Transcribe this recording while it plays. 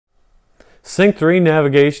Sync 3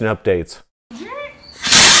 navigation updates.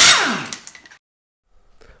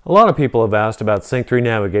 A lot of people have asked about Sync 3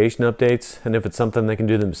 navigation updates and if it's something they can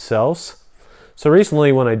do themselves. So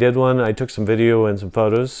recently when I did one, I took some video and some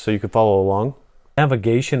photos so you could follow along.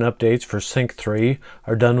 Navigation updates for Sync 3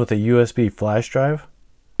 are done with a USB flash drive.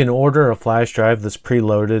 You can order a flash drive that's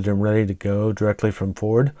preloaded and ready to go directly from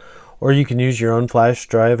Ford, or you can use your own flash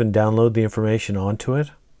drive and download the information onto it.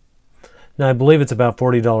 Now I believe it's about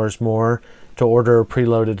 $40 more to order a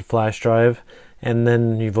preloaded flash drive, and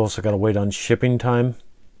then you've also got to wait on shipping time.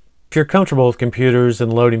 If you're comfortable with computers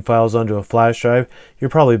and loading files onto a flash drive, you're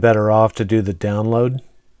probably better off to do the download.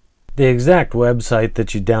 The exact website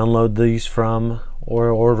that you download these from or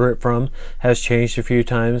order it from has changed a few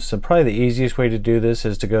times, so probably the easiest way to do this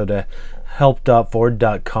is to go to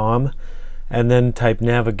help.ford.com and then type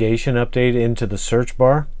navigation update into the search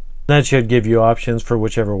bar. That should give you options for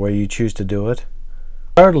whichever way you choose to do it.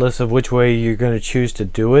 Regardless of which way you're going to choose to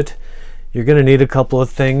do it, you're going to need a couple of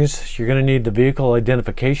things. You're going to need the vehicle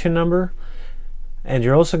identification number, and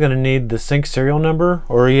you're also going to need the sync serial number,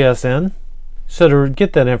 or ESN. So to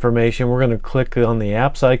get that information, we're going to click on the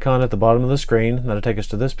apps icon at the bottom of the screen. That'll take us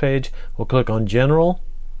to this page. We'll click on General,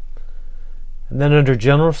 and then under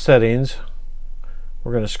General Settings,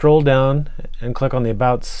 we're going to scroll down and click on the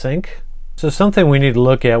About Sync. So something we need to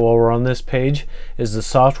look at while we're on this page is the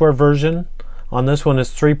software version. On this one it's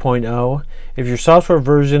 3.0. If your software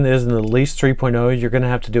version isn't at least 3.0, you're going to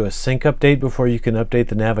have to do a sync update before you can update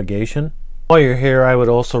the navigation. While you're here, I would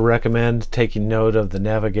also recommend taking note of the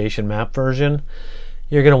navigation map version.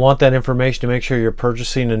 You're going to want that information to make sure you're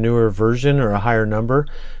purchasing a newer version or a higher number,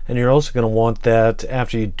 and you're also going to want that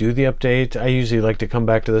after you do the update. I usually like to come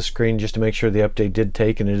back to the screen just to make sure the update did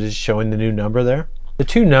take and it is showing the new number there. The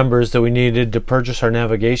two numbers that we needed to purchase our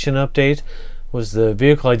navigation update was the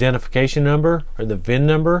vehicle identification number, or the VIN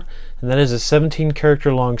number, and that is a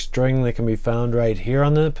 17-character long string that can be found right here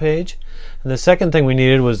on the page. And the second thing we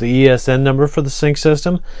needed was the ESN number for the sync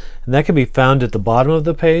system, and that can be found at the bottom of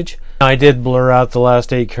the page. I did blur out the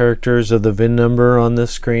last 8 characters of the VIN number on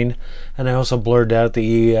this screen, and I also blurred out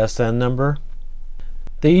the ESN number.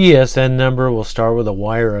 The ESN number will start with a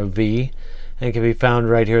Y or a V, and can be found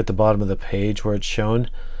right here at the bottom of the page where it's shown.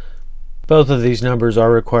 Both of these numbers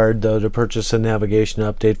are required though to purchase a navigation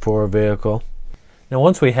update for a vehicle. Now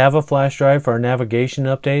once we have a flash drive for our navigation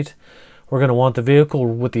update, we're going to want the vehicle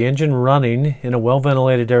with the engine running in a well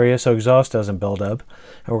ventilated area so exhaust doesn't build up,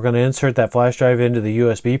 and we're going to insert that flash drive into the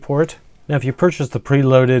USB port. Now if you purchase the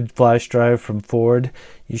preloaded flash drive from Ford,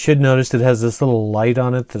 you should notice it has this little light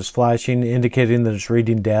on it that's flashing, indicating that it's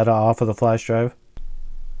reading data off of the flash drive.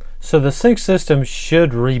 So the sync system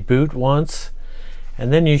should reboot once,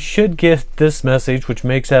 and then you should get this message, which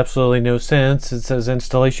makes absolutely no sense. It says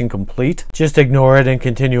installation complete. Just ignore it and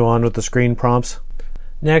continue on with the screen prompts.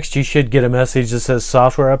 Next, you should get a message that says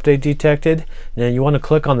software update detected. Now you want to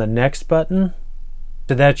click on the next button.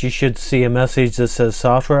 To that you should see a message that says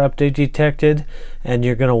software update detected, and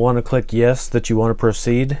you're going to want to click yes that you want to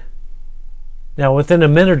proceed. Now within a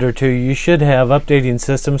minute or two you should have updating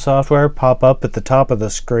system software pop up at the top of the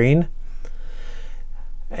screen.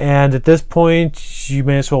 And at this point you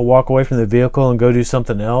may as well walk away from the vehicle and go do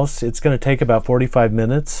something else. It's going to take about 45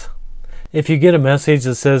 minutes. If you get a message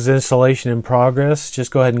that says installation in progress,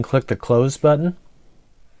 just go ahead and click the close button.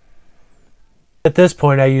 At this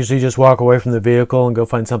point I usually just walk away from the vehicle and go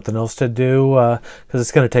find something else to do because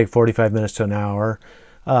it's going to take 45 minutes to an hour.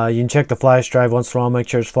 You can check the flash drive once in a while, make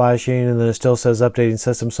sure it's flashing, and then it still says updating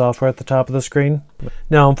system software at the top of the screen.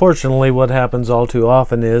 Now unfortunately what happens all too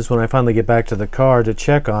often is when I finally get back to the car to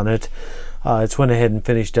check on it, it's went ahead and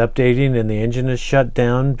finished updating and the engine is shut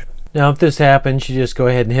down. Now if this happens, you just go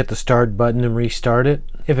ahead and hit the start button and restart it.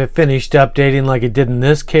 If it finished updating like it did in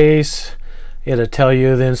this case, it'll tell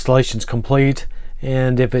you the installation's complete,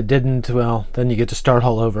 and if it didn't, well, then you get to start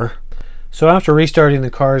all over. So after restarting the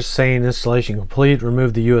car saying installation complete,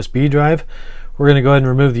 remove the USB drive. We're going to go ahead and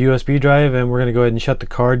remove the USB drive, and we're going to go ahead and shut the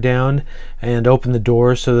car down and open the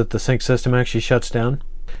door so that the sync system actually shuts down.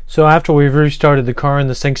 So after we've restarted the car and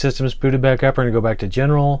the sync system is booted back up, we're going to go back to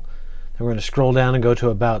General. Then we're going to scroll down and go to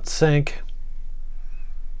About Sync.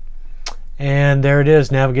 And there it is,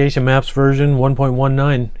 Navigation Maps version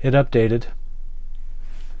 1.19. It updated.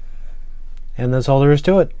 And that's all there is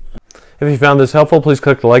to it. If you found this helpful, please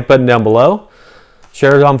click the like button down below,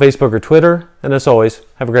 share it on Facebook or Twitter, and as always,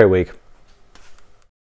 have a great week.